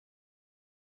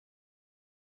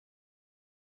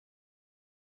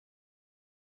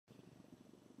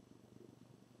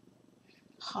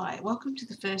Hi, welcome to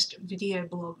the first video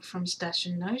blog from Stash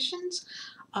and Notions.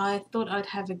 I thought I'd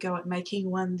have a go at making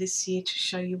one this year to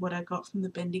show you what I got from the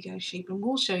Bendigo sheep and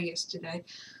wool show yesterday.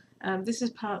 This is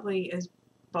partly as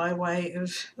by way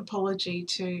of apology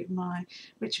to my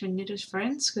Richmond knitters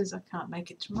friends because I can't make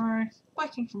it tomorrow,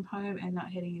 working from home and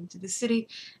not heading into the city,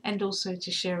 and also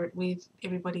to share it with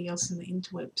everybody else in the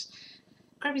interwebs.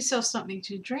 Grab yourself something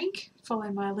to drink,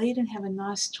 follow my lead and have a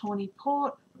nice tawny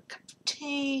port, a cup of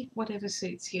tea, whatever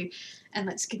suits you, and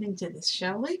let's get into this,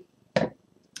 shall we?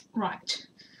 Right.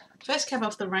 First cab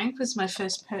off the rank was my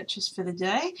first purchase for the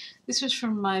day. This was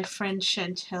from my friend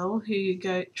Chantel,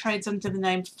 who trades under the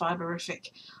name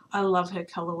Fiberific. I love her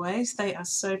colourways. They are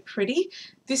so pretty.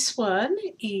 This one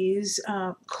is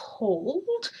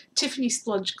called Tiffany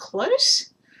Splodge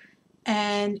Close,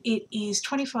 and it is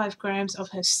 25 grams of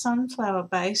her sunflower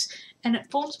base, and it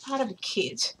forms part of a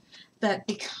kit that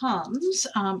becomes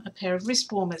a pair of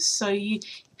wrist warmers. So you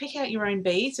pick out your own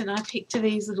beads, and I picked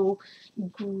these little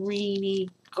greeny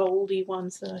goldy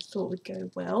ones that I thought would go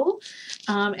well,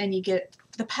 and you get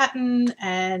the pattern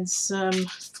and some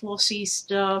flossy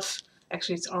stuff.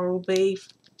 Actually, it's Oral-B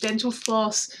dental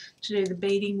floss to do the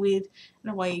beading with,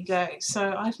 and away you go.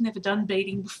 So I've never done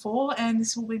beading before, and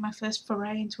this will be my first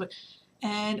foray into it,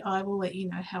 and I will let you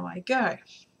know how I go.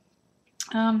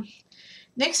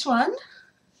 Next one.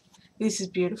 This is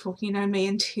beautiful. You know me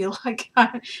and teal. I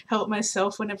can't help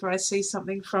myself whenever I see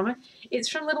something from it. It's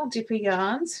from Little Dipper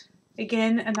Yarns.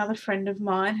 Again, another friend of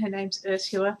mine. Her name's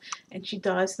Ursula, and she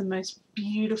dyes the most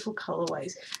beautiful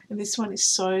colourways. And this one is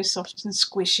so soft and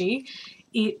squishy.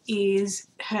 It is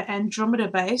her Andromeda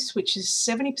base, which is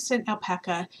 70%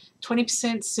 alpaca,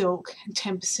 20% silk, and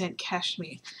 10%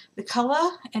 cashmere. The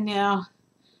colour, and now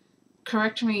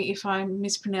correct me if I'm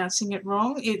mispronouncing it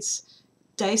wrong, it's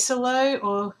Dacelo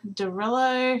or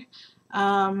Dorello,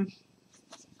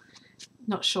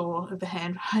 not sure of the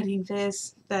handwriting.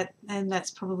 There's that, and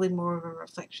that's probably more of a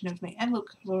reflection of me. And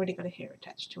look, I've already got a hair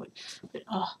attached to it. But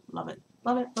oh, love it,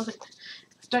 love it, love it.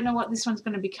 Don't know what this one's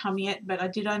going to become yet, but I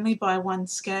did only buy one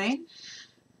skein.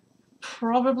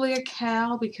 Probably a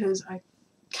cow because I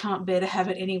can't bear to have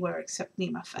it anywhere except near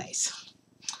my face.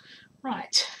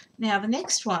 Right, now the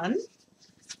next one.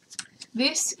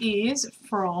 This is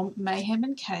from Mayhem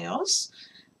and Chaos.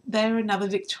 They're another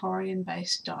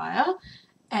Victorian-based dyer,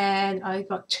 and I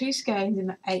got two skeins in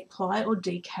the 8-ply or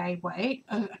DK weight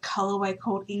of a colourway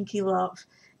called Inky Love.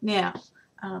 Now,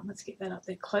 let's get that up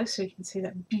there close so you can see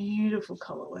that beautiful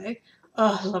colourway.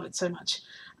 Oh, I love it so much.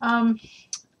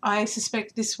 I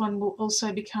suspect this one will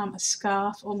also become a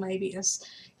scarf or maybe a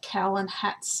cowl and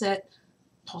hat set,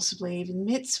 possibly even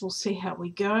mitts. We'll see how we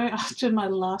go. After my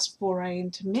last foray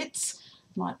into mitts,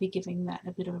 might be giving that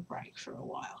a bit of a break for a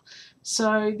while.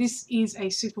 So this is a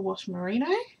superwash merino,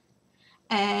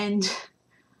 and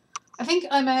I think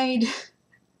I made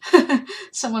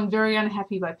someone very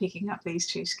unhappy by picking up these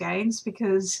two skeins,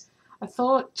 because I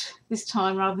thought this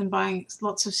time, rather than buying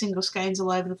lots of single skeins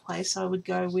all over the place, I would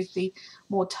go with the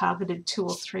more targeted 2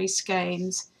 or 3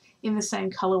 skeins in the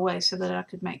same colourway so that I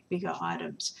could make bigger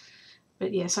items.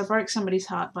 But yes, I broke somebody's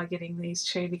heart by getting these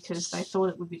two because they thought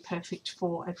it would be perfect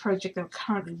for a project they're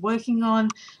currently working on.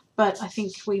 But I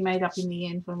think we made up in the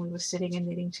end when we were sitting and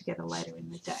knitting together later in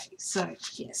the day. So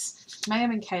yes, Mayhem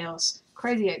and Chaos,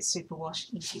 Crazy 8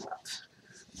 Superwash, Inky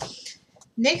Love.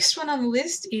 Next one on the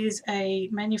list is a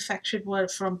manufactured one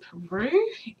from Peru.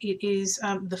 It is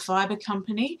the Fibre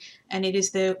Company, and it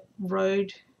is their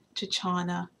Road to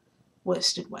China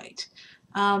worsted weight.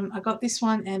 I got this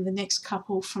one and the next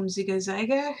couple from Zigo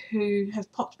Zago, who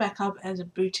have popped back up as a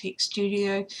boutique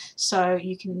studio, so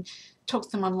you can talk to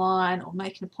them online or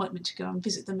make an appointment to go and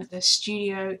visit them at their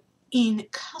studio in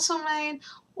Castlemaine,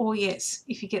 or yes,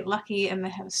 if you get lucky and they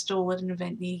have a stall at an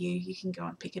event near you, you can go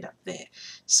and pick it up there.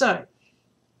 So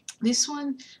this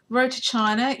one, Road to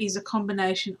China, is a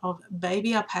combination of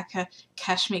baby alpaca,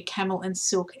 cashmere, camel and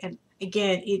silk, and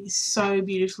again, it is so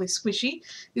beautifully squishy.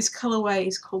 This colourway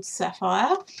is called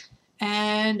Sapphire,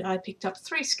 and I picked up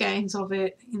 3 skeins of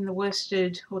it in the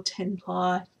worsted or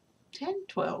 12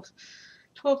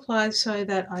 plies, so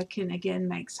that I can again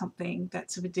make something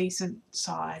that's of a decent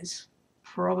size,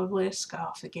 probably a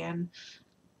scarf again,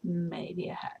 maybe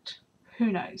a hat.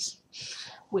 Who knows?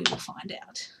 We will find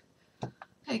out.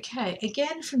 Okay,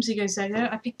 again from Zigo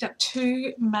Zago, I picked up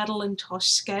 2 Madeline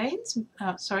Tosh skeins,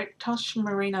 Tosh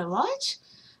Merino Light.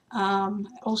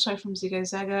 Also from Zigo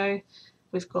Zago,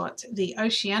 we've got the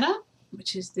Oceana,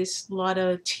 which is this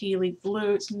lighter tealy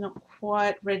blue. It's not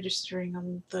quite registering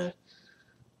on the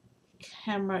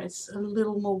camera. It's a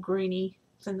little more greeny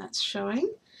than that's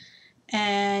showing.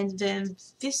 And then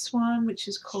this one, which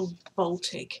is called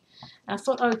Baltic. I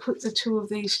thought I would put the two of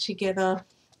these together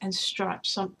and stripe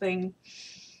something.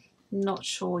 Not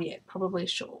sure yet, probably a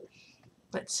shawl.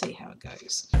 Let's see how it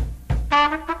goes.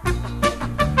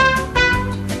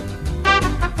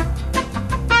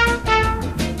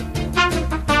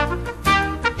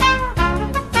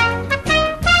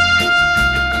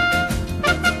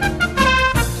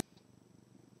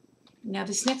 Now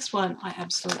this next one I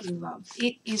absolutely love.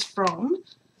 It is from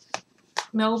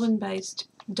Melbourne-based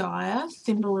dyer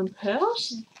Thimble and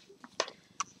Pearls,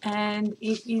 and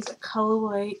it is a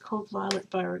colourway called Violet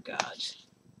Beauregard.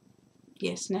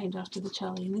 Yes, named after the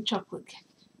Charlie and the Chocolate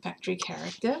Factory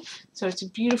character. So it's a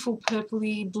beautiful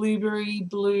purpley, blueberry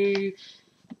blue,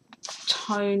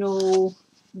 tonal,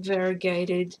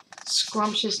 variegated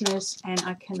scrumptiousness, and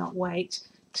I cannot wait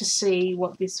to see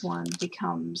what this one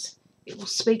becomes. It will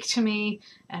speak to me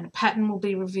and a pattern will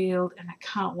be revealed, and I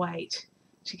can't wait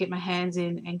to get my hands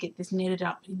in and get this knitted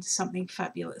up into something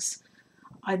fabulous.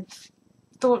 I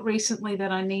thought recently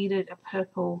that I needed a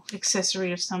purple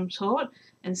accessory of some sort,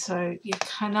 and so you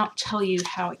cannot tell you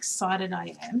how excited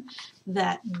I am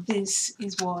that this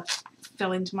is what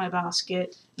fell into my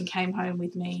basket and came home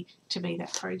with me to be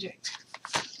that project.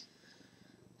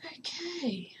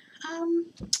 Okay,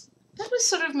 that was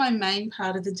sort of my main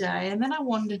part of the day, and then I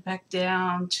wandered back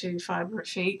down to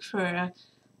Fiberific for a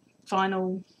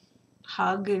final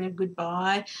hug and a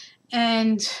goodbye,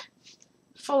 and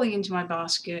falling into my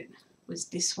basket was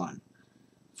this one.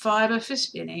 Fibre for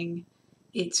spinning.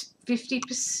 It's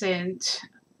 50%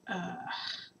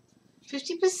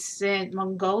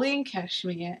 Mongolian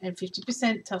cashmere and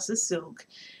 50% tussar silk,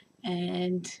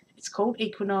 and it's called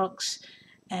Equinox,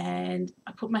 and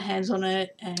I put my hands on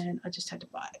it and I just had to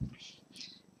buy it.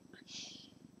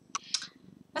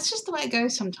 That's just the way it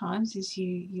goes sometimes, is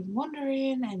you wander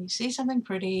in and you see something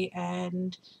pretty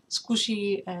and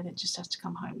squishy and it just has to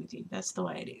come home with you. That's the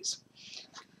way it is.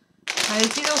 I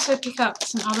did also pick up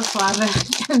some other fibre,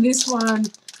 and this one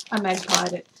I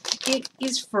magpied it. It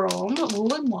is from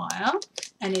Wool and Wire,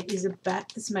 and it is a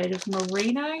bat that's made of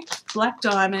merino, black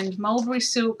diamond, mulberry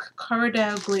silk,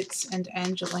 Corridale glitz and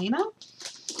Angelina.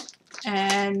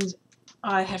 And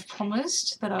I have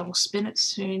promised that I will spin it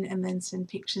soon and then send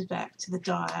pictures back to the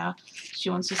dyer.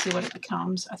 She wants to see what it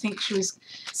becomes. I think she was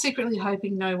secretly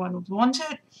hoping no one would want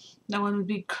it. No one would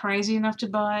be crazy enough to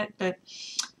buy it, but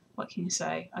what can you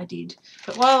say? I did.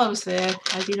 But while I was there,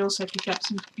 I did also pick up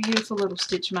some beautiful little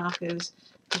stitch markers,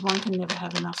 because one can never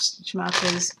have enough stitch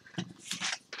markers.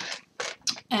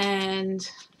 And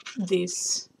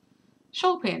this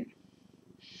shawl pen.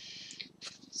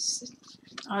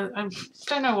 I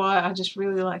don't know why, I just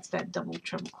really liked that double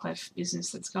treble clef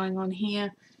business that's going on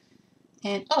here.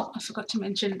 And oh, I forgot to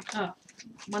mention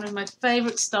one of my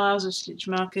favourite styles of stitch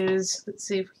markers. Let's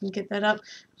see if we can get that up.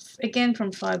 Again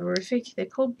from Fiberific. They're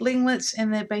called blinglets,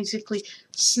 and they're basically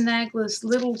snagless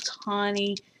little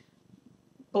tiny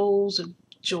balls of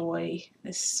joy.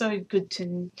 They're so good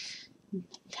to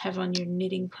have on your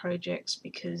knitting projects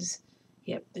because,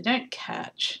 yep, they don't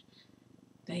catch.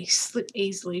 They slip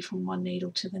easily from one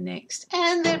needle to the next,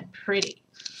 and they're pretty.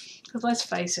 Because let's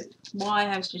face it, why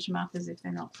have stitch markers if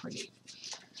they're not pretty?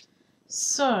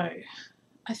 So,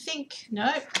 I think,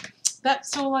 no,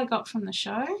 that's all I got from the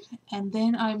show. And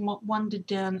then I wandered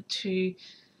down to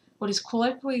what is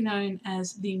colloquially known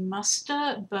as the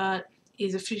Muster, but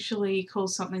is officially called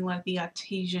something like the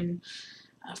Artesian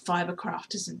Fibre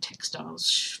Crafters and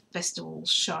Textiles Festival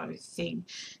show thing.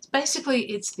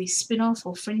 It's the spin-off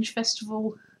or fringe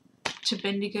festival to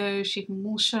Bendigo Sheep and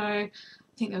Wool Show. I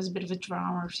think there was a bit of a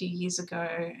drama a few years ago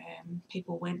and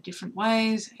people went different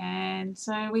ways, and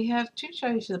so we have two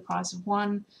shows for the price of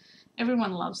one.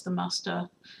 Everyone loves the Muster.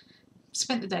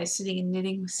 Spent the day sitting and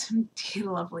knitting with some dear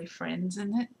lovely friends,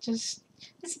 and this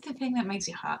is the thing that makes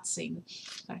your heart sing.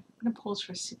 So I'm going to pause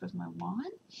for a sip of my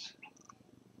wine.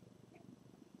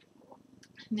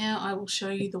 Now I will show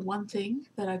you the one thing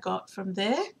that I got from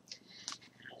there.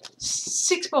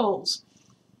 6 balls.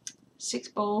 6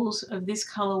 balls of this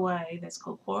colourway that's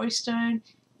called Quarry Stone.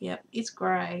 Yep, it's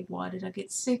grey. Why did I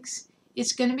get 6?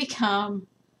 It's going to become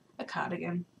a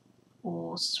cardigan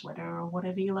or sweater or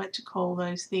whatever you like to call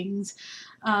those things.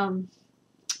 I'm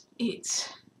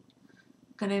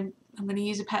going to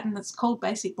use a pattern that's called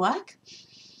Basic Black.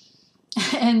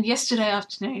 And yesterday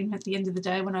afternoon, at the end of the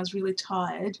day when I was really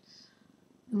tired,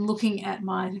 looking at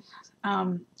my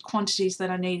quantities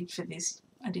that I needed for this,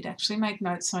 I did actually make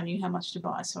notes so I knew how much to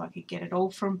buy so I could get it all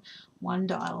from one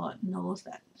dye lot and all of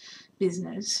that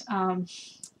business.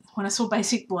 When I saw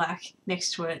Basic Black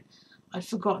next to it, I'd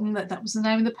forgotten that that was the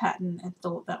name of the pattern and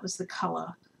thought that was the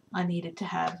colour I needed to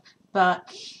have.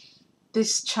 But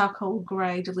this charcoal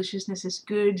grey deliciousness is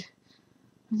good.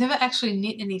 never actually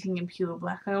knit anything in pure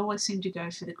black. I always seem to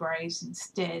go for the greys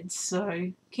instead.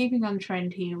 So keeping on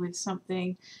trend here with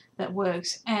something that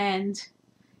works, and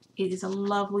it is a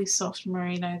lovely soft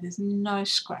merino. There's no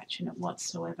scratch in it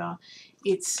whatsoever.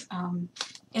 It's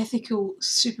ethical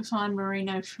superfine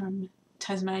merino from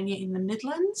Tasmania in the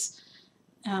Midlands.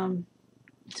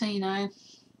 So you know,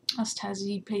 us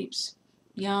Tassie peeps,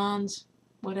 yarns,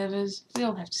 whatevers, we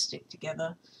all have to stick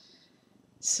together.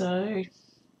 So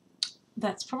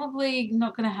that's probably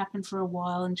not going to happen for a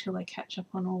while until I catch up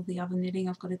on all the other knitting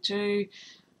I've got to do.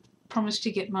 Promise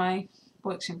to get my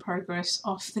works in progress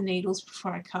off the needles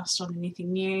before I cast on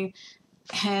anything new.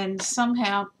 And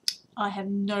somehow, I have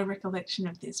no recollection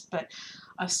of this, but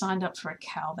I've signed up for a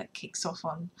CAL that kicks off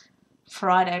on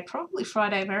Friday, probably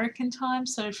Friday American time,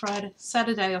 so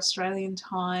Saturday Australian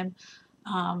time,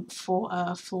 for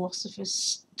a Philosopher's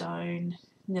Stone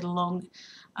knit along.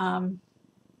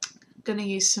 Going to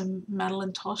use some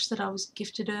Madeline Tosh that I was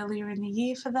gifted earlier in the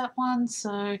year for that one,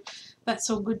 so that's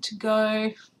all good to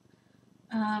go.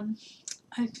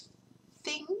 I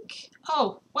think,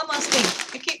 oh, one last thing,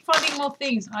 I keep finding more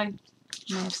things. I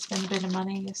may have spent a bit of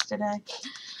money yesterday.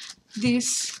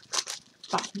 This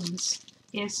buttons,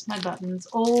 yes, my buttons,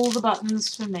 all the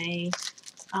buttons for me,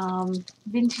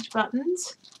 vintage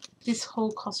buttons. This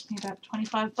haul cost me about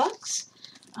 25 bucks.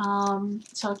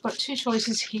 So I've got two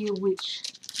choices here, which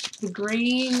the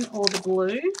green or the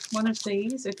blue, one of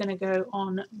these are going to go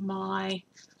on my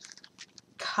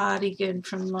cardigan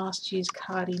from last year's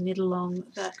Cardi knit along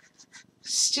that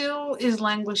still is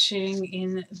languishing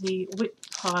in the whip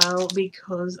pile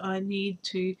because I need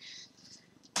to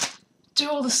do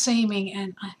all the seaming,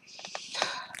 and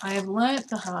I have learnt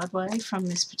the hard way from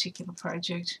this particular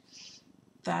project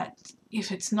that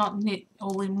if it's not knit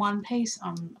all in one piece,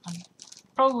 I'm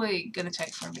probably going to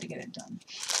take forever to get it done.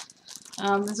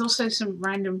 There's also some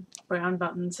random brown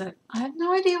buttons that I have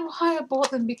no idea why I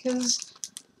bought them because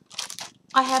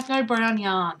I have no brown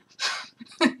yarn.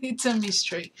 It's a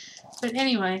mystery. But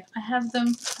anyway, I have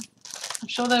them. I'm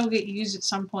sure they will get used at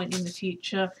some point in the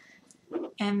future.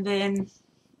 And then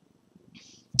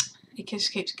it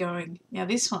just keeps going. Now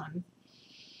this one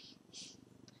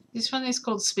is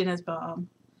called Spinner's Balm.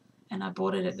 And I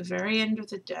bought it at the very end of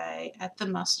the day at the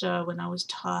muster when I was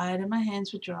tired and my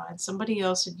hands were dry. Somebody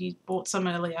else had bought some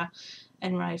earlier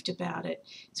and raved about it.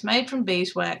 It's made from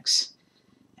beeswax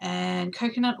and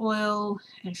coconut oil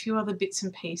and a few other bits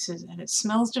and pieces, and it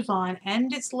smells divine,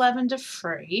 and it's lavender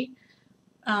free.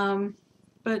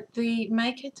 But the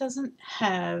maker doesn't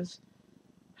have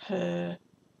her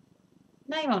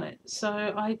name on it,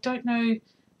 so I don't know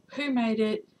who made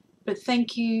it. But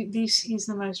thank you, this is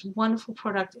the most wonderful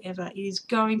product ever. It is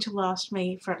going to last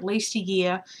me for at least a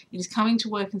year. It is coming to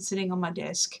work and sitting on my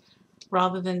desk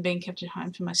rather than being kept at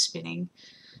home for my spinning,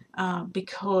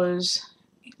 because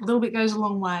a little bit goes a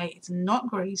long way. It's not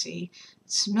greasy,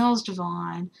 it smells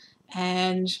divine,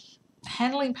 and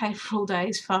handling paper all day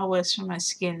is far worse for my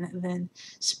skin than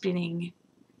spinning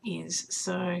is.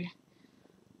 So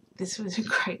this was a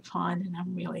great find and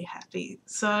I'm really happy.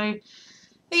 So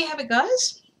there you have it,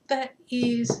 guys. That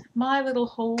is my little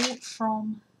haul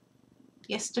from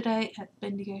yesterday at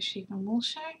Bendigo Sheep and Wool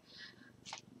Show.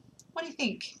 What do you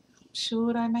think?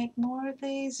 Should I make more of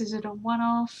these? Is it a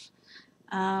one-off?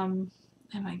 I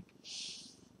don't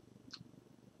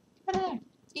know.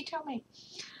 You tell me.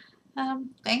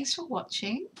 Thanks for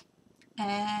watching.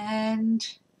 And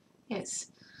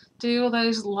yes, do all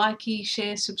those likey,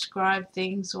 share, subscribe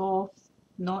things, or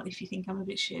not if you think I'm a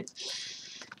bit shit.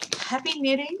 Happy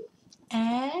knitting.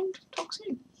 And talk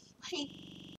soon. Bye.